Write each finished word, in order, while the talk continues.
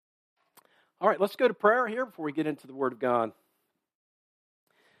All right, let's go to prayer here before we get into the Word of God.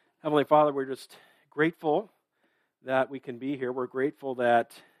 Heavenly Father, we're just grateful that we can be here. We're grateful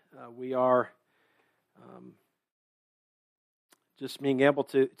that we are just being able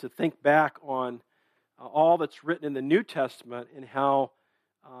to think back on all that's written in the New Testament and how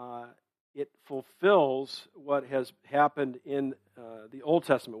it fulfills what has happened in the Old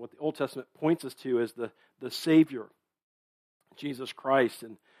Testament. What the Old Testament points us to is the Savior, Jesus Christ.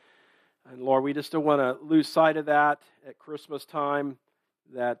 And Lord, we just don't want to lose sight of that at Christmas time,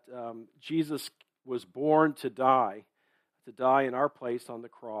 that Jesus was born to die in our place on the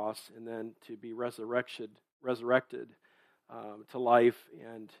cross, and then to be resurrected to life,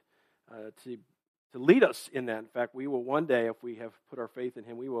 and to lead us in that. In fact, we will one day, if we have put our faith in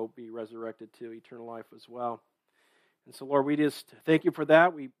Him, we will be resurrected to eternal life as well. And so, Lord, we just thank you for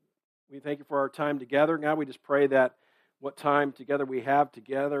that. We thank you for our time together. Now we just pray that what time together we have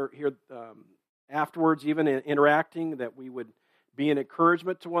together here afterwards, even in interacting, that we would be an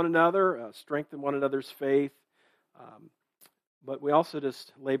encouragement to one another, strengthen one another's faith. But we also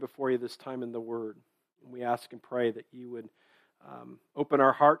just lay before you this time in the Word. And we ask and pray that you would open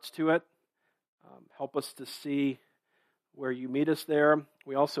our hearts to it, help us to see where you meet us there.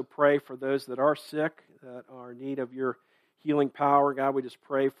 We also pray for those that are sick, that are in need of your healing power. God, we just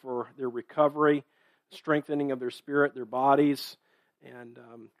pray for their recovery, strengthening of their spirit, their bodies, and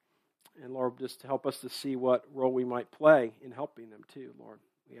Lord, just help us to see what role we might play in helping them too, Lord.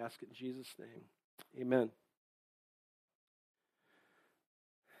 We ask it in Jesus' name. Amen.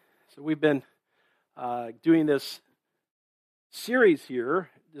 So we've been doing this series here,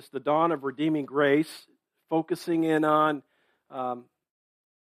 just the dawn of redeeming grace, focusing in on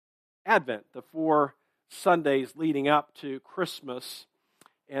Advent, the 4 Sundays leading up to Christmas.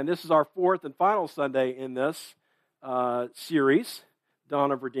 And this is our 4th and final Sunday in this series,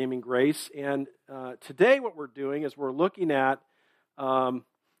 Dawn of Redeeming Grace. And today what we're doing is we're looking at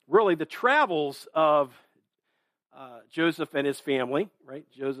really the travels of Joseph and his family, right?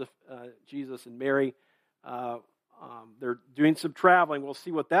 Jesus and Mary, they're doing some traveling. I'll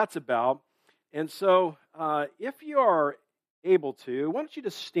see what that's about. And so if you are able to, why don't you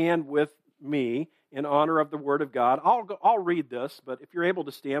just stand with me in honor of the Word of God. I'll read this, but if you're able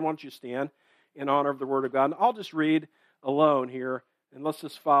to stand, why don't you stand in honor of the Word of God? And I'll just read alone here, and let's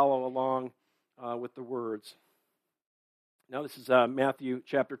just follow along with the words. Now this is Matthew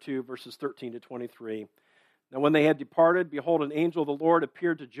chapter 2, verses 13 to 23. Now when they had departed, behold, an angel of the Lord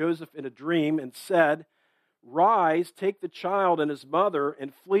appeared to Joseph in a dream and said, "Rise, take the child and his mother,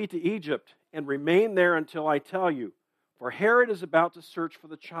 and flee to Egypt, and remain there until I tell you. For Herod is about to search for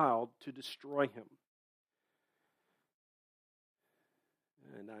the child to destroy him."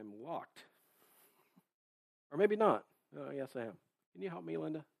 And I'm locked. Or maybe not. Oh, yes, I am. Can you help me,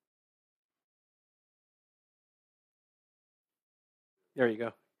 Linda? There you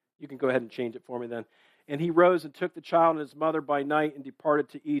go. You can go ahead and change it for me then. And he rose and took the child and his mother by night and departed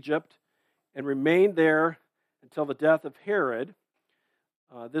to Egypt and remained there until the death of Herod.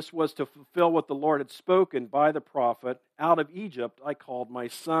 This was to fulfill what the Lord had spoken by the prophet, "Out of Egypt I called my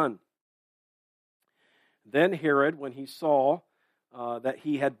son." Then Herod, when he saw that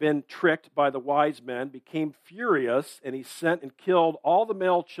he had been tricked by the wise men, became furious, and he sent and killed all the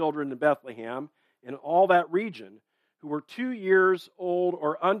male children in Bethlehem and all that region who were 2 years old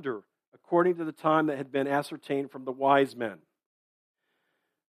or under, according to the time that had been ascertained from the wise men.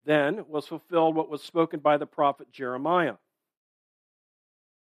 Then was fulfilled what was spoken by the prophet Jeremiah.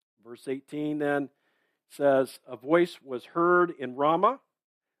 Verse 18 then says, "A voice was heard in Ramah,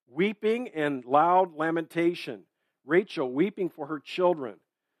 weeping and loud lamentation, Rachel weeping for her children.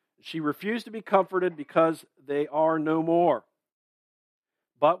 She refused to be comforted because they are no more.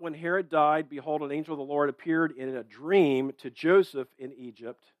 But when Herod died, behold, an angel of the Lord appeared in a dream to Joseph in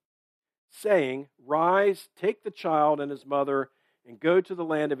Egypt, saying, Rise, take the child and his mother, and go to the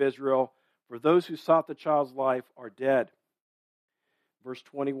land of Israel, for those who sought the child's life are dead." Verse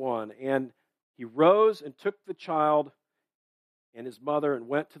 21, "And he rose and took the child and his mother and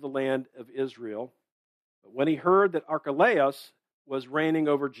went to the land of Israel. But when he heard that Archelaus was reigning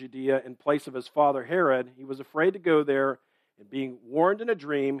over Judea in place of his father Herod, he was afraid to go there, and being warned in a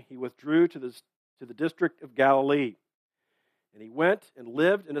dream, he withdrew to the district of Galilee. And he went and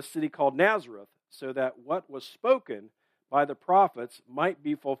lived in a city called Nazareth, so that what was spoken by the prophets might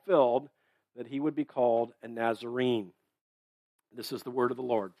be fulfilled, that he would be called a Nazarene." This is the word of the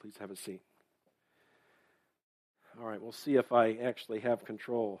Lord. Please have a seat. All right, we'll see if I actually have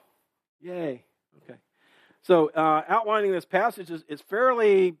control. Yay. Okay. So outlining this passage is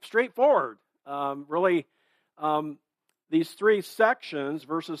fairly straightforward. these three sections,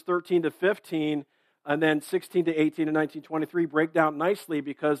 verses 13 to 15, and then 16 to 18 and 19 to 23, break down nicely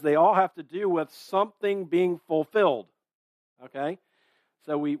because they all have to do with something being fulfilled. Okay?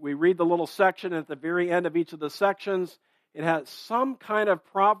 So we read the little section, and at the very end of each of the sections, it has some kind of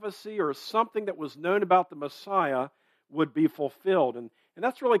prophecy or something that was known about the Messiah would be fulfilled. And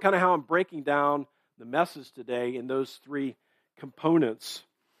that's really kind of how I'm breaking down the message today in those three components.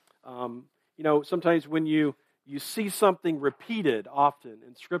 Sometimes when you see something repeated often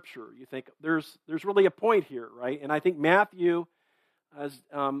in Scripture, you think there's really a point here, right? And I think Matthew,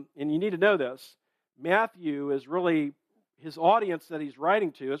 and you need to know this, Matthew is really, his audience that he's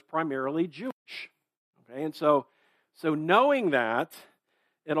writing to is primarily Jewish. Okay, and so knowing that,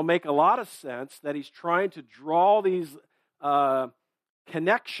 it'll make a lot of sense that he's trying to draw these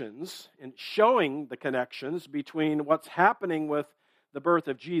connections and showing the connections between what's happening with the birth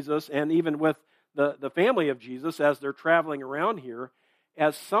of Jesus and even with the family of Jesus as they're traveling around here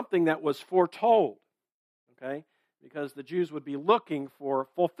as something that was foretold, okay? Because the Jews would be looking for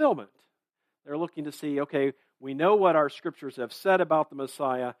fulfillment. They're looking to see, okay, we know what our scriptures have said about the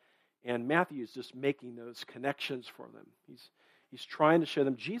Messiah, and Matthew is just making those connections for them. He's trying to show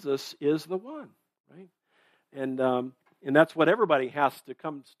them Jesus is the one, right? And that's what everybody has to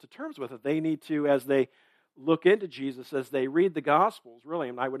come to terms with. It. They need to, as they look into Jesus, as they read the Gospels, really,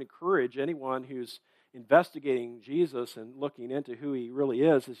 and I would encourage anyone who's investigating Jesus and looking into who he really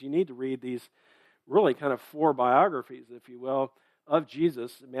is you need to read these really kind of four biographies, if you will, of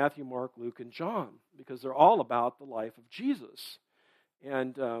Jesus, Matthew, Mark, Luke, and John, because they're all about the life of Jesus.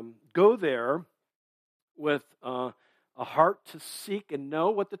 And go there with a heart to seek and know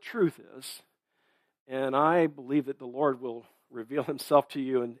what the truth is. And I believe that the Lord will reveal himself to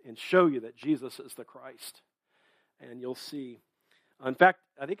you and show you that Jesus is the Christ. And you'll see. In fact,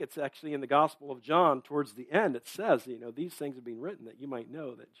 I think it's actually in the Gospel of John, towards the end, it says, these things have been written that you might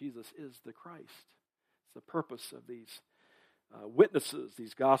know that Jesus is the Christ. It's the purpose of these witnesses,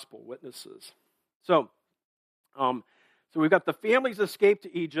 these gospel witnesses. So we've got the family's escape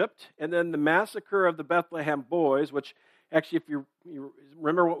to Egypt, and then the massacre of the Bethlehem boys, which actually, if you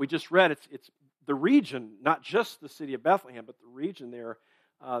remember what we just read, it's the region, not just the city of Bethlehem, but the region there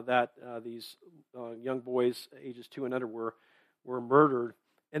that these young boys, ages 2 and under, were murdered.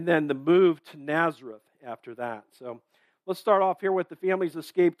 And then the move to Nazareth after that. So let's start off here with the family's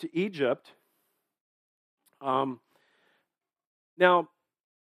escape to Egypt. Now,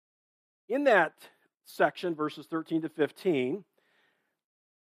 in that section, verses 13 to 15,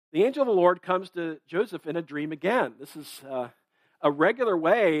 the angel of the Lord comes to Joseph in a dream again. This is a regular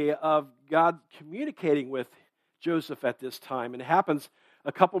way of God communicating with Joseph at this time, and it happens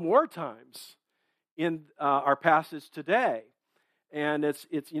a couple more times in our passage today. And it's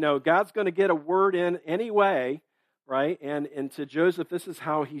God's going to get a word in anyway, right? And to Joseph, this is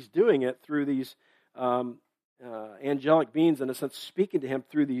how he's doing it through these angelic beings, in a sense, speaking to him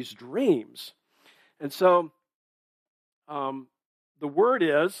through these dreams. And so the word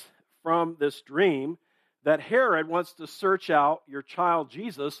is, from this dream, that Herod wants to search out your child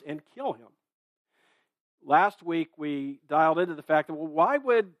Jesus and kill him. Last week we dialed into the fact that, well, why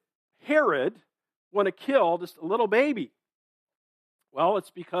would Herod want to kill just a little baby? Well,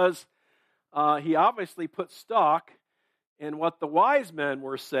 it's because he obviously put stock in what the wise men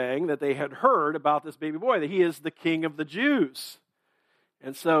were saying that they had heard about this baby boy, that he is the king of the Jews.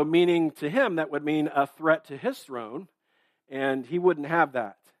 And so, meaning to him, that would mean a threat to his throne, and he wouldn't have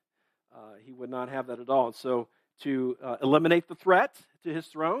that. He would not have that at all. And so, to eliminate the threat to his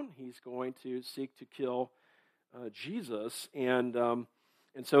throne, he's going to seek to kill Jesus. And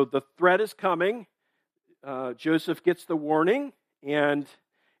so the threat is coming. Joseph gets the warning, and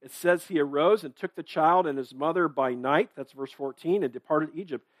it says he arose and took the child and his mother by night. That's verse 14, and departed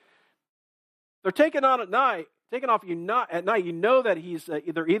Egypt. They're taken off at night. You know that he's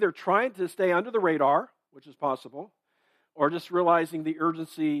either trying to stay under the radar, which is possible, or just realizing the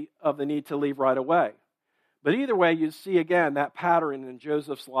urgency of the need to leave right away. But either way, you see again that pattern in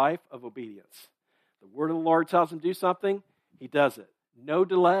Joseph's life of obedience. The word of the Lord tells him to do something, he does it. No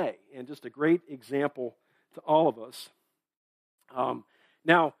delay, and just a great example to all of us.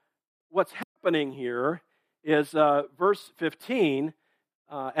 Now, what's happening here is verse 15.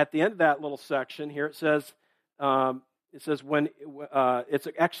 At the end of that little section here, it says when it's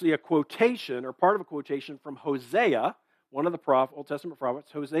actually a quotation or part of a quotation from Hosea, one of the Old Testament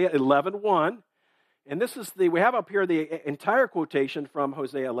prophets, Hosea 11:1. And this is we have up here the entire quotation from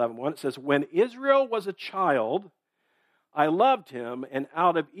Hosea 11:1. It says, "When Israel was a child, I loved him, and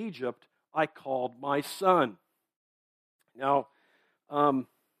out of Egypt I called my son." Now, I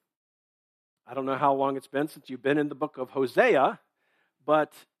I don't know how long it's been since you've been in the book of Hosea,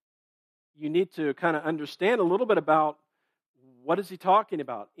 but you need to kind of understand a little bit about what is he talking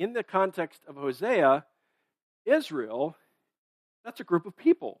about. In the context of Hosea, Israel, that's a group of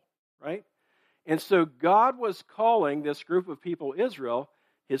people, right? And so God was calling this group of people, Israel,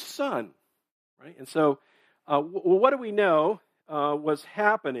 his son, right? And so what do we know was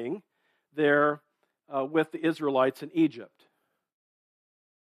happening there with the Israelites in Egypt?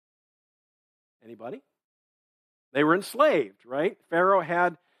 Anybody? They were enslaved, right? Pharaoh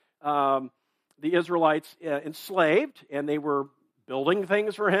had the Israelites enslaved, and they were building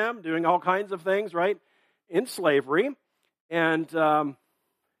things for him, doing all kinds of things, right, in slavery. And God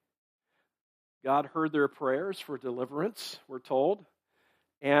heard their prayers for deliverance, we're told.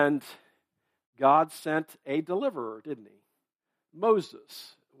 And God sent a deliverer, didn't he?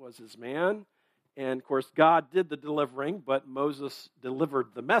 Moses was his man. And, of course, God did the delivering, but Moses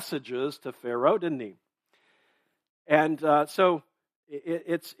delivered the messages to Pharaoh, didn't he? And so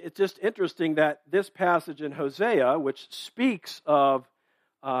it's just interesting that this passage in Hosea, which speaks of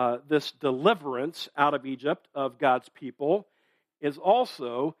this deliverance out of Egypt of God's people, is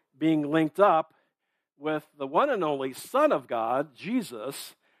also being linked up with the one and only Son of God,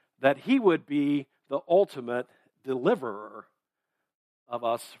 Jesus, that he would be the ultimate deliverer of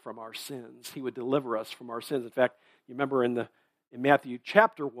us from our sins. He would deliver us from our sins. In fact, you remember in Matthew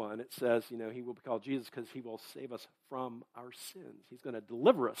chapter 1, it says, he will be called Jesus because he will save us from our sins. He's going to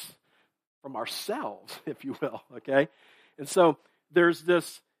deliver us from ourselves, if you will, okay? And so there's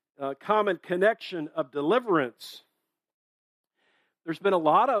this common connection of deliverance. There's been a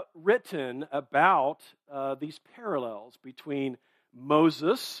lot written about these parallels between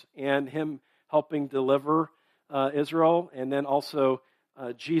Moses and him helping deliver Israel, and then also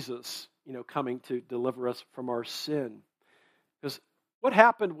Jesus, coming to deliver us from our sin. Because what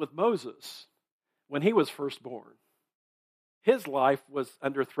happened with Moses when he was first born? His life was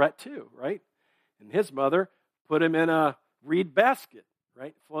under threat too, right? And his mother put him in a reed basket,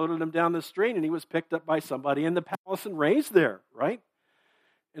 right? Floated him down the stream, and he was picked up by somebody in the palace and raised there, right?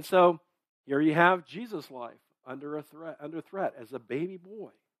 And so here you have Jesus' life under threat as a baby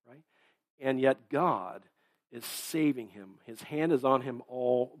boy, right? And yet God is saving him. His hand is on him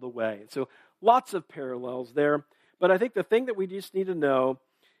all the way. And so lots of parallels there. But I think the thing that we just need to know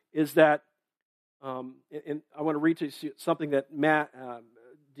is that, and I want to read to you something that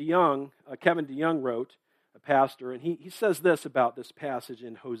Kevin DeYoung wrote, a pastor, and he says this about this passage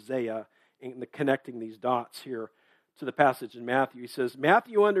in Hosea and connecting these dots here to the passage in Matthew. He says,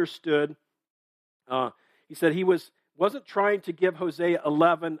 Matthew understood, he said he wasn't trying to give Hosea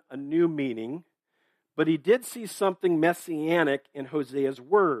 11 a new meaning, but he did see something messianic in Hosea's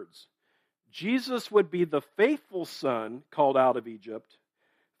words. Jesus would be the faithful son called out of Egypt,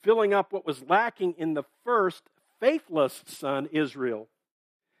 filling up what was lacking in the first faithless son, Israel.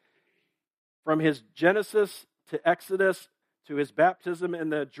 From his Genesis to Exodus, to his baptism in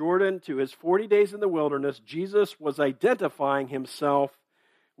the Jordan, to his 40 days in the wilderness, Jesus was identifying himself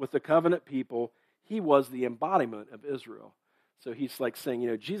with the covenant people. He was the embodiment of Israel. So he's like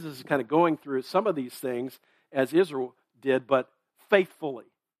saying, Jesus is kind of going through some of these things as Israel did, but faithfully,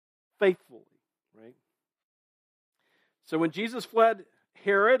 right? So when Jesus fled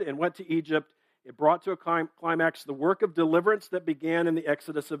Herod and went to Egypt, it brought to a climax the work of deliverance that began in the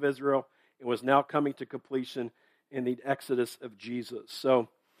Exodus of Israel and was now coming to completion in the Exodus of Jesus. So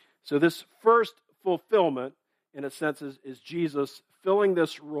this first fulfillment, in a sense, is Jesus filling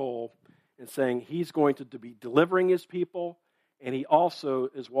this role and saying he's going to be delivering his people, and he also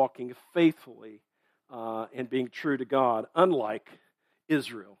is walking faithfully and being true to God, unlike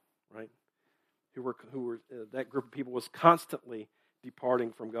Israel, right? Who were that group of people was constantly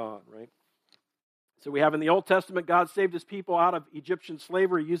departing from God, right? So we have in the Old Testament, God saved his people out of Egyptian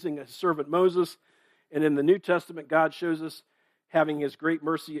slavery using his servant Moses. And in the New Testament, God shows us having his great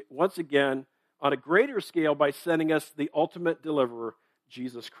mercy once again on a greater scale by sending us the ultimate deliverer,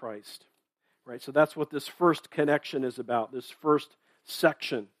 Jesus Christ. Right? So that's what this first connection is about, this first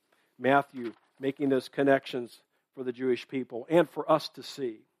section. Matthew making those connections for the Jewish people and for us to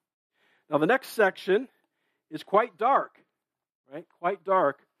see. Now the next section is quite dark, right? Quite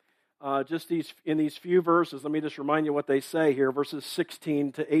dark. Just in these few verses, let me just remind you what they say here, verses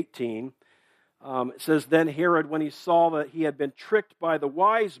 16 to 18. It says, Then Herod, when he saw that he had been tricked by the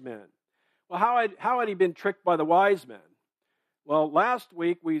wise men. Well, how had he been tricked by the wise men? Well, last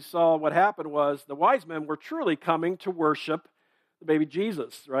week we saw what happened was the wise men were truly coming to worship the baby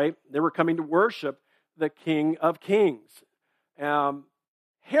Jesus, right? They were coming to worship the King of Kings.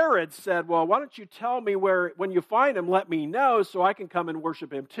 Herod said, well, why don't you tell me when you find him, let me know so I can come and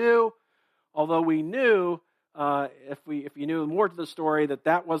worship him too. although we knew, if you knew more to the story,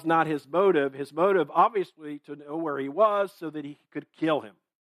 that was not his motive. His motive, obviously, to know where he was so that he could kill him,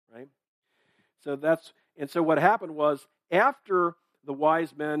 right? So what happened was, after the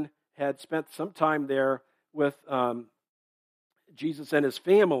wise men had spent some time there with Jesus and his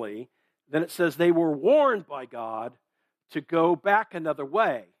family, then it says they were warned by God to go back another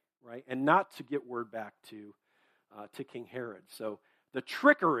way, right, and not to get word back to King Herod. So the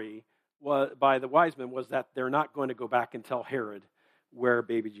trickery by the wise men was that they're not going to go back and tell Herod where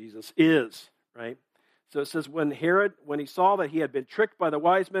baby Jesus is, right? So it says, when Herod, when he saw that he had been tricked by the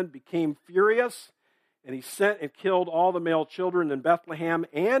wise men, became furious, and he sent and killed all the male children in Bethlehem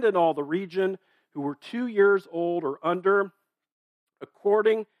and in all the region who were 2 years old or under,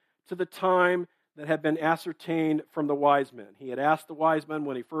 according to the time that had been ascertained from the wise men. He had asked the wise men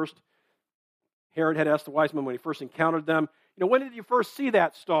Herod had asked the wise men when he first encountered them, when did you first see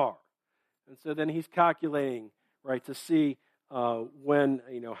that star? And so then he's calculating, right, to see when,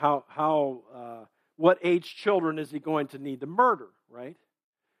 what age children is he going to need to murder, right,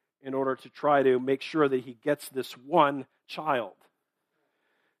 in order to try to make sure that he gets this one child.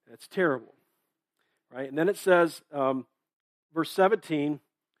 That's terrible, right? And then it says, verse 17,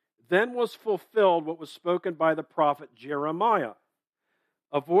 then was fulfilled what was spoken by the prophet Jeremiah.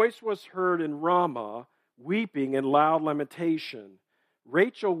 A voice was heard in Ramah, weeping in loud lamentation,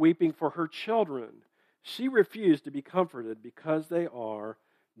 Rachel weeping for her children. She refused to be comforted because they are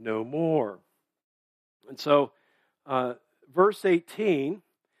no more. And so, verse 18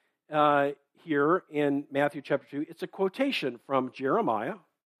 here in Matthew chapter 2, it's a quotation from Jeremiah,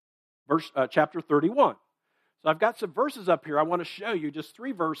 chapter 31. So I've got some verses up here. I want to show you just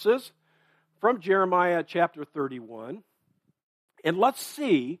 3 verses from Jeremiah chapter 31. And let's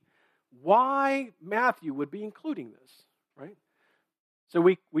see why Matthew would be including this, right? So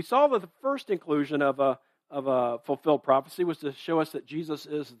we saw that the first inclusion of a fulfilled prophecy was to show us that Jesus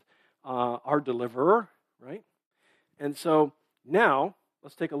is our deliverer, right? And so now,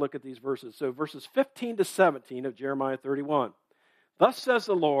 let's take a look at these verses. So verses 15 to 17 of Jeremiah 31. Thus says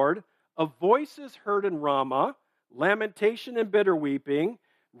the Lord, a voice is heard in Ramah, lamentation and bitter weeping.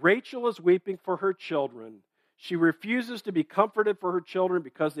 Rachel is weeping for her children. She refuses to be comforted for her children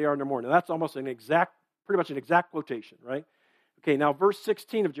because they are no more. Now that's almost pretty much an exact quotation, right? Okay, now verse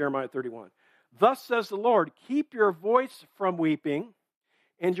 16 of Jeremiah 31. Thus says the Lord, keep your voice from weeping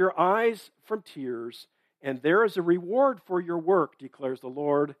and your eyes from tears, and there is a reward for your work, declares the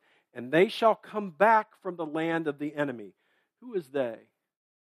Lord, and they shall come back from the land of the enemy. Who is they?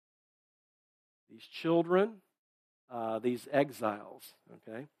 These children, these exiles,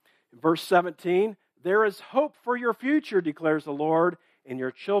 okay? In verse 17, there is hope for your future, declares the Lord, and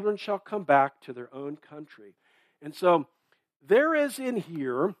your children shall come back to their own country. And so there is in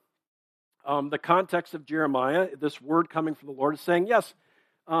here the context of Jeremiah, this word coming from the Lord is saying, yes,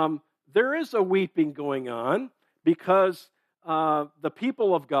 there is a weeping going on because the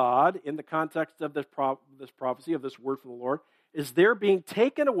people of God, in the context of this prophecy, of this word from the Lord, is they're being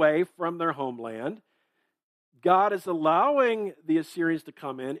taken away from their homeland. God is allowing the Assyrians to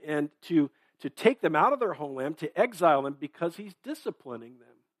come in and to take them out of their homeland, to exile them because he's disciplining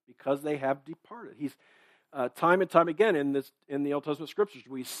them, because they have departed. He's time and time again in the Old Testament scriptures,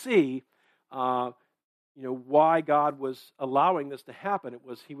 we see why God was allowing this to happen. It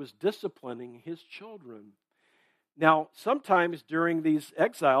was he was disciplining his children. Now, sometimes during these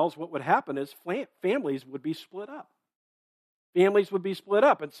exiles, what would happen is families would be split up. Families would be split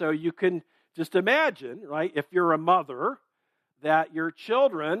up. And so you can just imagine, right, if you're a mother, that your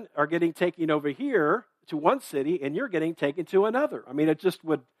children are getting taken over here to one city and you're getting taken to another. I mean, it just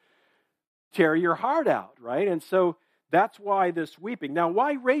would tear your heart out, right? And so that's why this weeping. Now,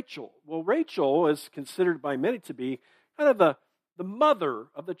 why Rachel? Well, Rachel is considered by many to be kind of the mother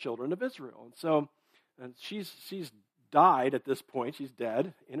of the children of Israel. And so she's died at this point. She's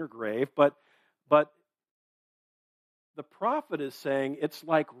dead in her grave. But the prophet is saying it's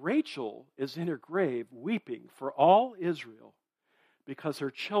like Rachel is in her grave weeping for all Israel because her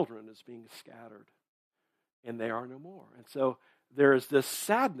children is being scattered and they are no more. And so there is this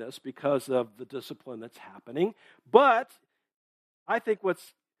sadness because of the discipline that's happening. But I think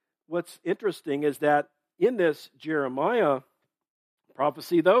what's interesting is that in this Jeremiah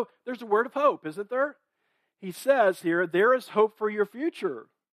prophecy, though, there's a word of hope, isn't there? He says here, there is hope for your future,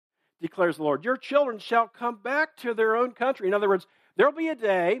 declares the Lord. Your children shall come back to their own country. In other words, there'll be a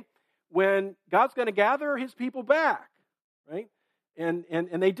day when God's going to gather his people back, right? And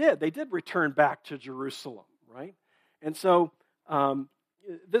they did. They did return back to Jerusalem, right? And so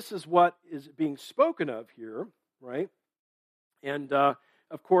this is what is being spoken of here, right? And of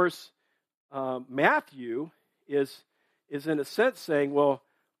course, Matthew is in a sense saying, well,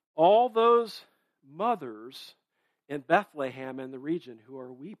 all those mothers in Bethlehem and the region who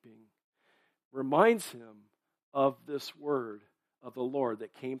are weeping reminds him of this word of the Lord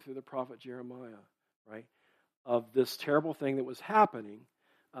that came through the prophet Jeremiah, right? Of this terrible thing that was happening,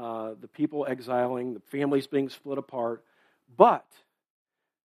 the people exiling, the families being split apart, but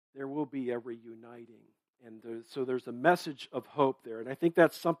there will be a reuniting. And so there's a message of hope there. And I think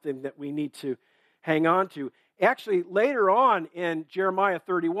that's something that we need to hang on to. Actually, later on in Jeremiah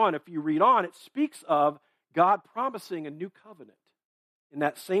 31, if you read on, it speaks of God promising a new covenant. In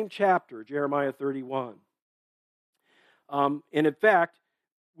that same chapter, Jeremiah 31. And in fact,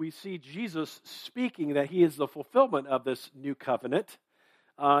 we see Jesus speaking that he is the fulfillment of this new covenant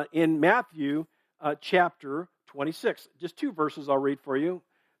in Matthew chapter 26. Just 2 verses I'll read for you.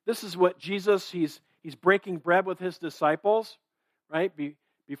 This is what Jesus, he's breaking bread with his disciples, right?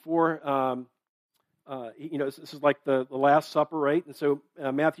 Before, this is like the Last Supper, right? And so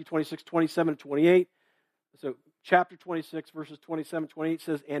Matthew 26, 27 and 28. So chapter 26, verses 27 and 28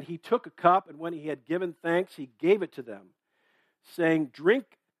 says, "And he took a cup, and when he had given thanks, he gave it to them, saying,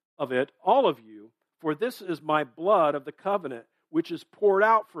 'Drink of it, all of you, for this is my blood of the covenant, which is poured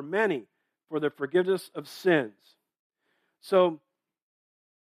out for many for the forgiveness of sins.'" So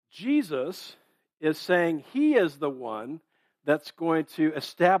Jesus is saying he is the one that's going to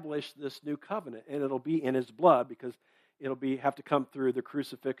establish this new covenant, and it'll be in his blood because it'll have to come through the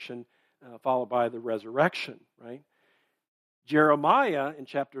crucifixion followed by the resurrection, right? Jeremiah in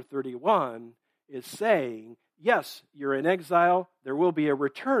chapter 31 is saying, yes, you're in exile, there will be a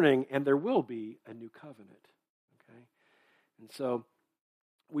returning, and there will be a new covenant, okay? And so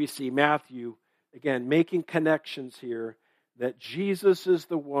we see Matthew, again, making connections here that Jesus is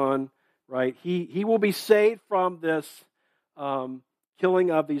the one, right? He will be saved from this killing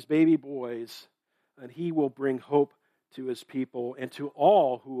of these baby boys, and he will bring hope to his people and to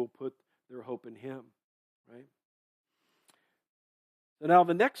all who will put their hope in him, right? So now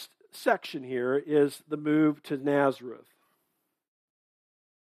the next section here is the move to Nazareth.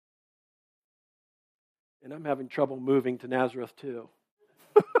 And I'm having trouble moving to Nazareth too.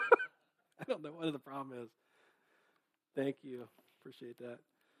 I don't know what the problem is. Thank you. Appreciate that.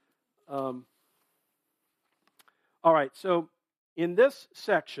 All right, so in this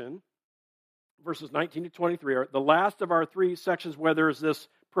section, verses 19 to 23 are the last of our 3 sections where there's this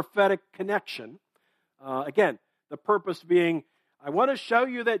prophetic connection. Again, the purpose being, I want to show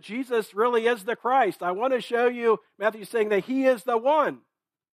you that Jesus really is the Christ. I want to show you, Matthew's saying that he is the one.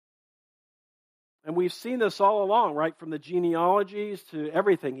 And we've seen this all along, right? From the genealogies to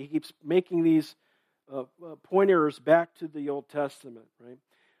everything. He keeps making these pointers back to the Old Testament, right?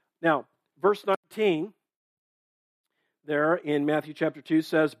 Now, verse 19 there in Matthew chapter 2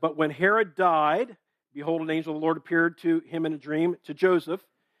 says, "But when Herod died, behold, an angel of the Lord appeared to him in a dream to Joseph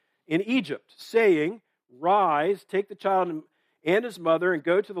in Egypt, saying, 'Rise, take the child and his mother, and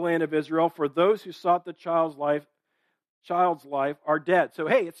go to the land of Israel, for those who sought the child's life are dead.'" So,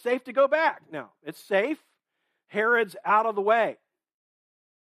 hey, it's safe to go back now. It's safe. Herod's out of the way.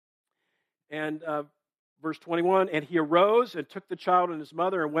 And verse 21, "And he arose and took the child and his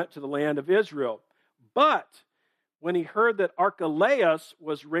mother and went to the land of Israel. But when he heard that Archelaus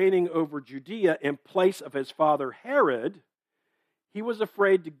was reigning over Judea in place of his father Herod, he was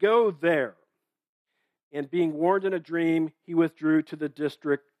afraid to go there. And being warned in a dream, he withdrew to the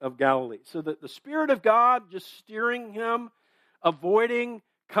district of Galilee." So that the Spirit of God just steering him, avoiding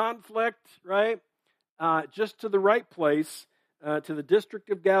conflict, right? Just to the right place, to the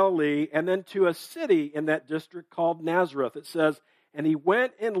district of Galilee, and then to a city in that district called Nazareth. It says, "And he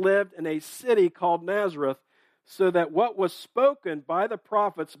went and lived in a city called Nazareth, so that what was spoken by the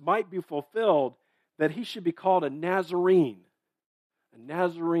prophets might be fulfilled, that he should be called a Nazarene." A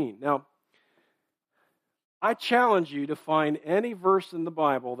Nazarene. Now, I challenge you to find any verse in the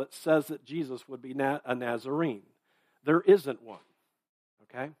Bible that says that Jesus would be a Nazarene. There isn't one.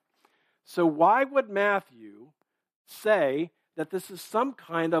 Okay? So why would Matthew say that this is some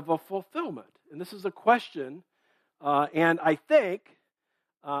kind of a fulfillment? And this is a question, and I think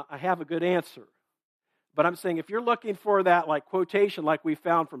I have a good answer. But I'm saying if you're looking for that like quotation like we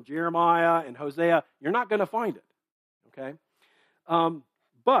found from Jeremiah and Hosea, you're not going to find it. Okay?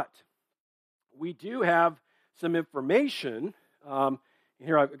 But we do have some information.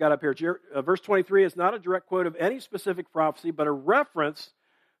 Here I've got up here. Verse 23 is not a direct quote of any specific prophecy, but a reference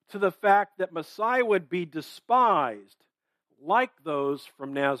to the fact that Messiah would be despised like those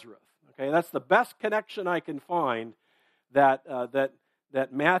from Nazareth. Okay, that's the best connection I can find that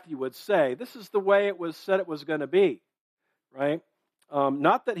Matthew would say. This is the way it was said it was going to be, right?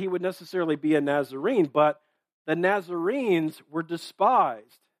 Not that he would necessarily be a Nazarene, but the Nazarenes were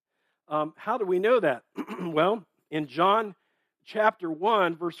despised. How do we know that? Well, in John chapter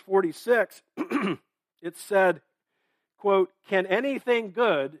 1, verse 46, it said, quote, "Can anything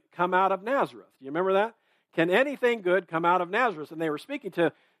good come out of Nazareth?" Do you remember that? Can anything good come out of Nazareth? And they were speaking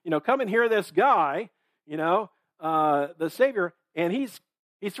to, come and hear this guy, the Savior, and he's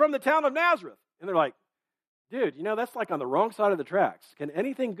from the town of Nazareth. And they're like, dude, that's like on the wrong side of the tracks. Can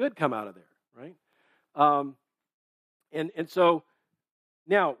anything good come out of there, right? And so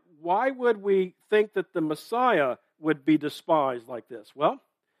now, why would we think that the Messiah would be despised like this? Well,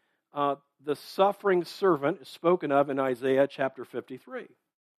 the suffering servant is spoken of in Isaiah chapter 53.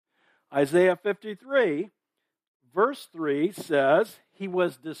 Isaiah 53, verse 3 says, "He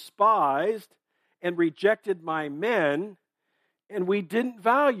was despised and rejected by men, and we didn't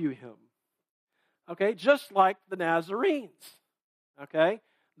value him." Okay, just like the Nazarenes. Okay,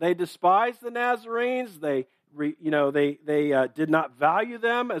 they despised the Nazarenes. They did not value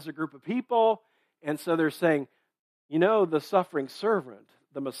them as a group of people, and so they're saying, the suffering servant,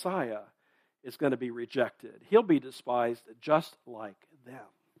 the Messiah, is going to be rejected. He'll be despised just like them.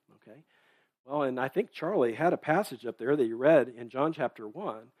 Okay, well, and I think Charlie had a passage up there that you read in John chapter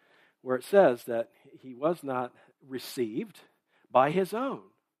 1, where it says that he was not received by his own.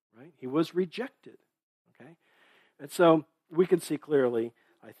 Right? He was rejected. Okay? And so we can see clearly,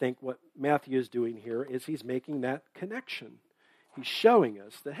 I think, what Matthew is doing here is he's making that connection. He's showing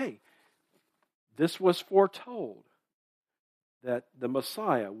us that, hey, this was foretold, that the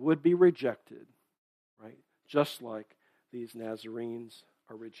Messiah would be rejected, right? Just like these Nazarenes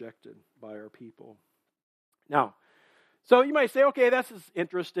are rejected by our people. Now, so you might say, okay, this is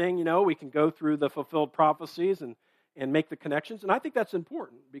interesting. We can go through the fulfilled prophecies and make the connections. And I think that's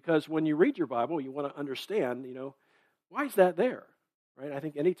important because when you read your Bible, you want to understand, why is that there? Right? I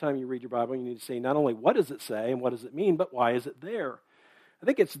think anytime you read your Bible, you need to say not only what does it say and what does it mean, but why is it there? I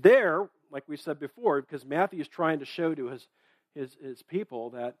think it's there, like we said before, because Matthew is trying to show to his people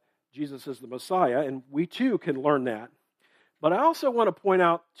that Jesus is the Messiah, and we too can learn that. But I also want to point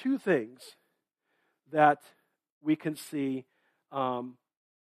out two things that we can see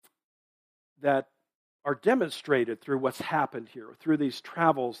that are demonstrated through what's happened here, through these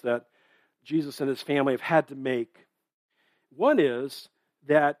travels that Jesus and his family have had to make. One is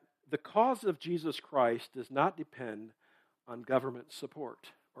that the cause of Jesus Christ does not depend on government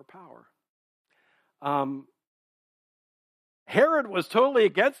support or power. Herod was totally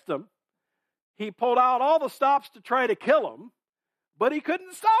against him. He pulled out all the stops to try to kill him, but he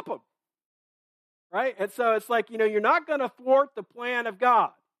couldn't stop him. Right? And so it's like, you're not going to thwart the plan of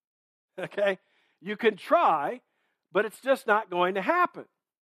God. Okay? You can try, but it's just not going to happen.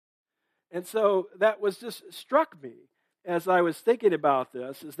 And so that was just struck me as I was thinking about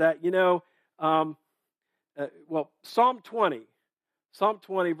this, is that, Psalm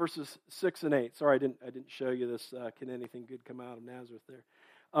 20 verses 6 and 8. Sorry, I didn't show you this. Can anything good come out of Nazareth there?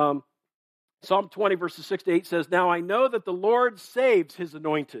 Psalm 20 verses 6 to 8 says, "Now I know that the Lord saves his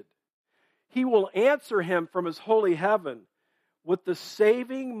anointed. He will answer him from his holy heaven with the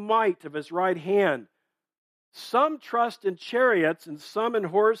saving might of his right hand. Some trust in chariots and some in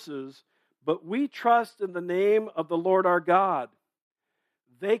horses, but we trust in the name of the Lord our God.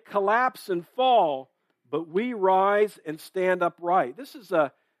 They collapse and fall, but we rise and stand upright." This is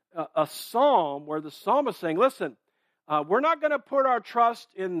a psalm where the psalmist is saying, listen, we're not going to put our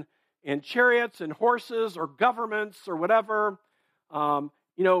trust in chariots and horses or governments or whatever.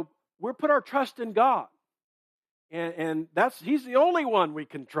 We're put our trust in God. And he's the only one we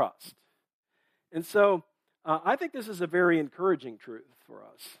can trust. And so I think this is a very encouraging truth for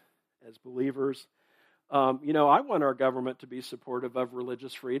us as believers. I want our government to be supportive of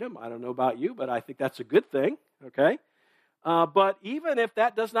religious freedom. I don't know about you, but I think that's a good thing, okay? But even if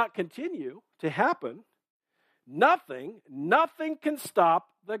that does not continue to happen, nothing can stop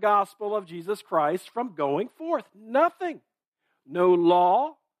the gospel of Jesus Christ from going forth. Nothing. No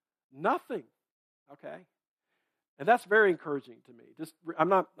law, nothing, okay? And that's very encouraging to me. I'm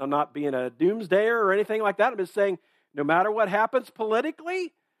not being a doomsdayer or anything like that. I'm just saying, no matter what happens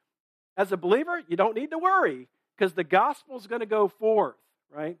politically, as a believer, you don't need to worry because the gospel is going to go forth,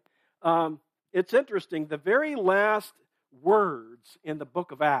 right? It's interesting. The very last words in the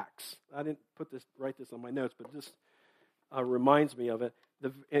book of Acts. I didn't write this on my notes, but it just reminds me of it.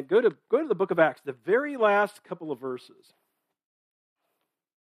 Go to the book of Acts. The very last couple of verses.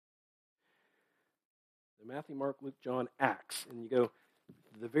 Matthew, Mark, Luke, John, Acts. And you go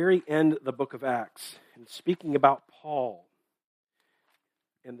to the very end of the book of Acts, and speaking about Paul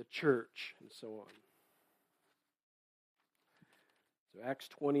and the church and so on. So Acts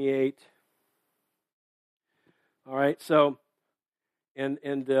 28. All right, so, let's see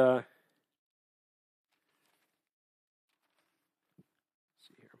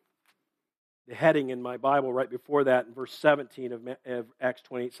here. The heading in my Bible right before that, in verse 17 of Acts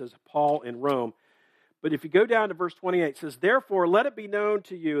 28, says, Paul in Rome. But if you go down to verse 28, it says, therefore let it be known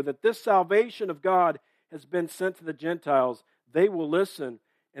to you that this salvation of God has been sent to the Gentiles. They will listen.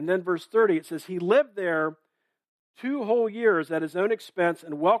 And then verse 30, it says, he lived there 2 whole years at his own expense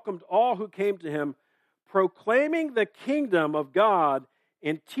and welcomed all who came to him, proclaiming the kingdom of God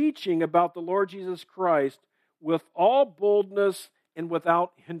and teaching about the Lord Jesus Christ with all boldness and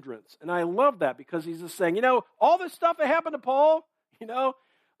without hindrance. And I love that because he's just saying, all this stuff that happened to Paul,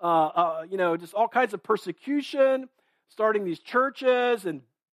 just all kinds of persecution, starting these churches and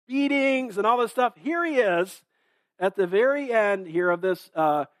beatings and all this stuff. Here he is at the very end here of this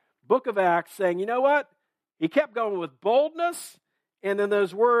book of Acts saying, you know what? He kept going with boldness and then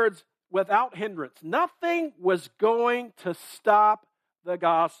those words, without hindrance. Nothing was going to stop the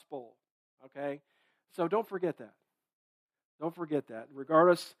gospel. Okay? So don't forget that. Don't forget that.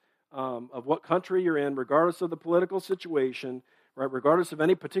 Regardless of what country you're in, regardless of the political situation, right, regardless of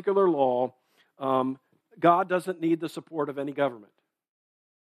any particular law, God doesn't need the support of any government.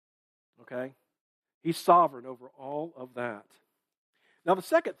 Okay? He's sovereign over all of that. Now the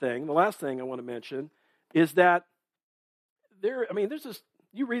second thing, the last thing I want to mention, is that there's this,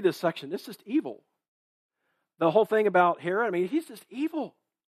 you read this section, it's just evil. The whole thing about Herod, he's just evil.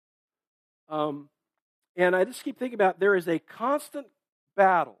 And I just keep thinking about there is a constant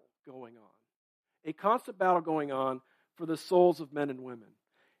battle going on. A constant battle going on for the souls of men and women.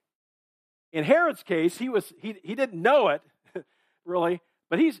 In Herod's case, he didn't know it, really,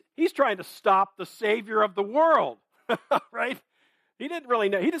 but he's trying to stop the Savior of the world, right? He didn't really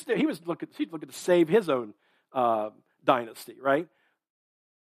know. He was looking to save his own dynasty, right?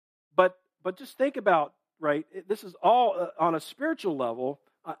 But just think about, right, this is all on a spiritual level,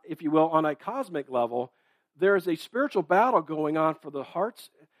 if you will, on a cosmic level. There is a spiritual battle going on for the hearts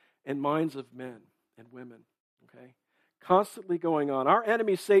and minds of men and women, okay? Constantly going on. Our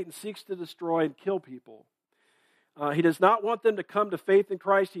enemy, Satan, seeks to destroy and kill people. He does not want them to come to faith in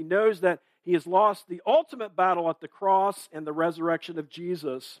Christ. He knows that he has lost the ultimate battle at the cross and the resurrection of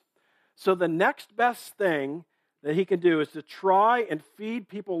Jesus. So the next best thing that he can do is to try and feed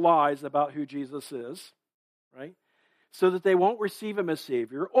people lies about who Jesus is, right? So that they won't receive him as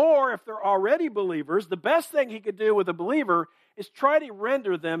Savior. Or if they're already believers, the best thing he could do with a believer is try to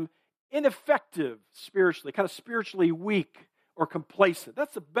render them ineffective spiritually, kind of spiritually weak or complacent.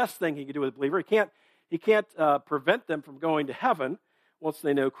 That's the best thing he can do with a believer. He can't prevent them from going to heaven once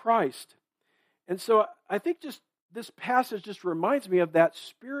they know Christ. And so I think just this passage just reminds me of that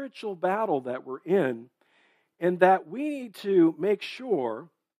spiritual battle that we're in, and that we need to make sure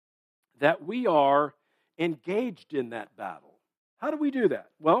that we are engaged in that battle. How do we do that?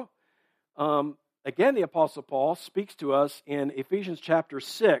 Well, again, the Apostle Paul speaks to us in Ephesians chapter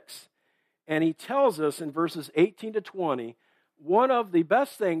 6, and he tells us in verses 18 to 20, one of the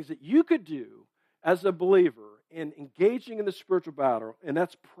best things that you could do as a believer in engaging in the spiritual battle, and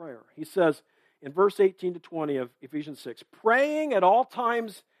that's prayer. He says in verse 18 to 20 of Ephesians 6, praying at all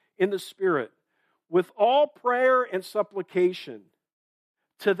times in the Spirit, with all prayer and supplication.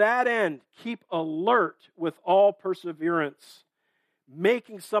 To that end, keep alert with all perseverance,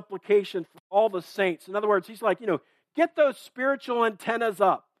 making supplication for all the saints. In other words, he's like, get those spiritual antennas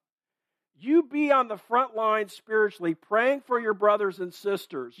up. You be on the front line spiritually, praying for your brothers and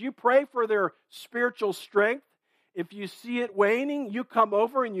sisters. You pray for their spiritual strength. If you see it waning, you come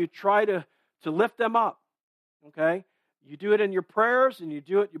over and you try to lift them up. Okay? You do it in your prayers, and you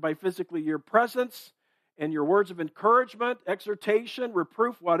do it by physically your presence and your words of encouragement, exhortation,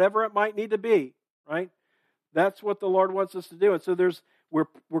 reproof, whatever it might need to be, right? That's what the Lord wants us to do. And so we're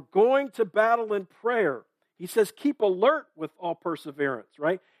going to battle in prayer. He says, keep alert with all perseverance,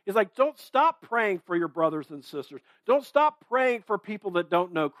 right? He's like, don't stop praying for your brothers and sisters. Don't stop praying for people that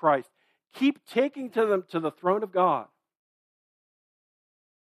don't know Christ. Keep taking them to the throne of God.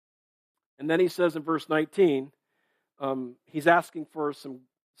 And then he says in verse 19, he's asking for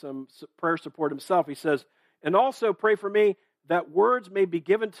some prayer support himself. He says, and also pray for me that words may be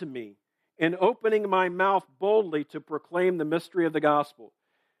given to me in opening my mouth boldly to proclaim the mystery of the gospel.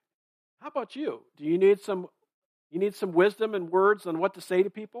 How about you? Do you need some wisdom and words on what to say to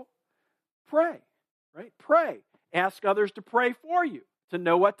people? Pray, right? Pray. Ask others to pray for you, to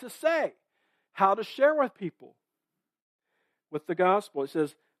know what to say, how to share with people with the gospel. It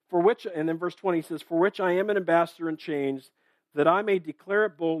says, and in verse 20 it says, for which I am an ambassador in chains, that I may declare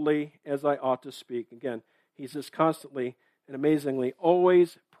it boldly as I ought to speak. Again, he's just constantly and amazingly,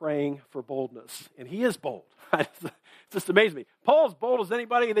 always praying for boldness. And he is bold. It just amazes me. Paul's bold as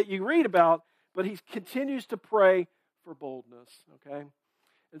anybody that you read about, but he continues to pray for boldness, okay?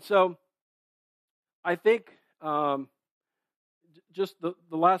 And so I think just the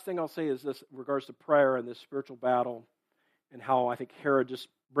last thing I'll say is this in regards to prayer and this spiritual battle and how I think Herod just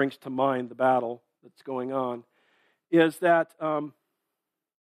brings to mind the battle that's going on, is that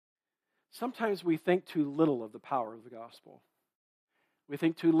sometimes we think too little of the power of the gospel. We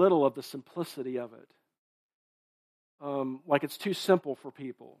think too little of the simplicity of it. Like it's too simple for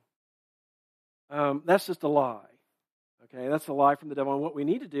people. That's just a lie. Okay, that's a lie from the devil. And what we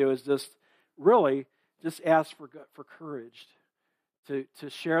need to do is just really just ask for courage to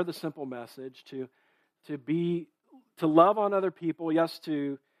share the simple message, to love on other people. Yes,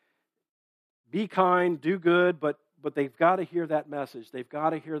 to be kind, do good, but they've got to hear that message. They've got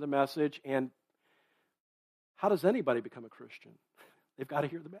to hear the message. And how does anybody become a Christian? They've got to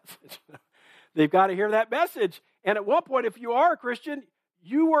hear the message. They've got to hear that message. And at one point, if you are a Christian,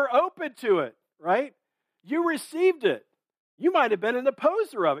 you were open to it, right? You received it. You might have been an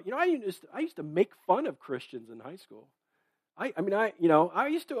opposer of it. You know, I used to make fun of Christians in high school. I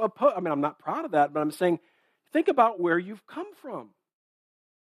used to oppose. I mean, I'm not proud of that, but I'm saying, think about where you've come from.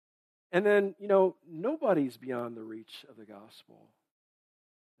 And then, nobody's beyond the reach of the gospel.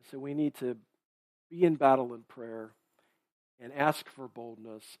 So we need to be in battle in prayer and ask for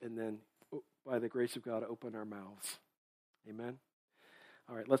boldness, and then, by the grace of God, open our mouths. Amen?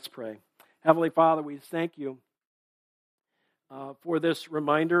 All right, let's pray. Heavenly Father, we thank you for this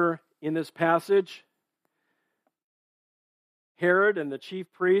reminder in this passage. Herod and the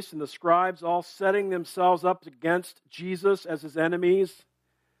chief priests and the scribes all setting themselves up against Jesus as his enemies.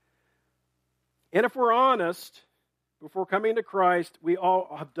 And if we're honest, before coming to Christ, we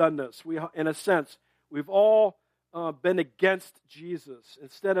all have done this. In a sense, we've all been against Jesus.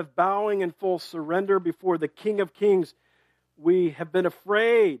 Instead of bowing in full surrender before the King of Kings, we have been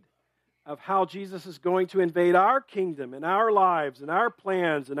afraid of how Jesus is going to invade our kingdom and our lives and our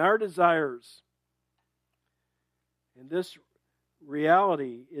plans and our desires. And this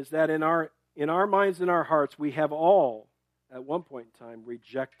reality is that in our minds and our hearts, we have all, at one point in time,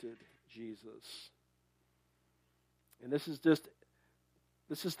 rejected Jesus. And this is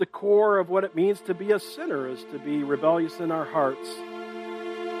the core of what it means to be a sinner, is to be rebellious in our hearts.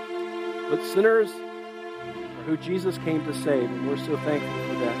 But sinners are who Jesus came to save, and we're so thankful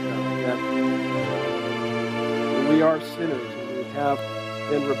for that now. That when we are sinners and we have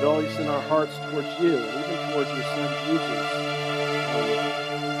been rebellious in our hearts towards you, even towards your Son Jesus,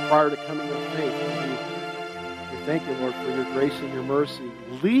 prior to coming to faith, we thank you, Lord, for your grace and your mercy,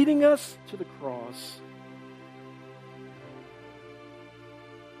 leading us to the cross.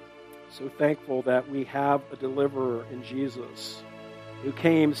 So thankful that we have a deliverer in Jesus who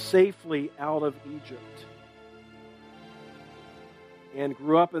came safely out of Egypt and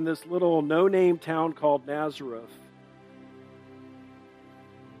grew up in this little no-name town called Nazareth.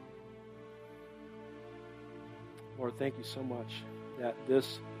 Lord, thank you so much that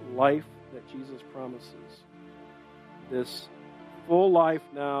this life that Jesus promises, this full life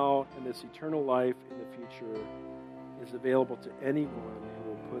now and this eternal life in the future, is available to anyone who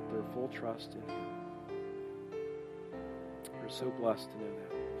will put their full trust in him. We're so blessed to know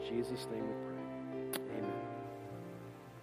that. In Jesus' name we pray.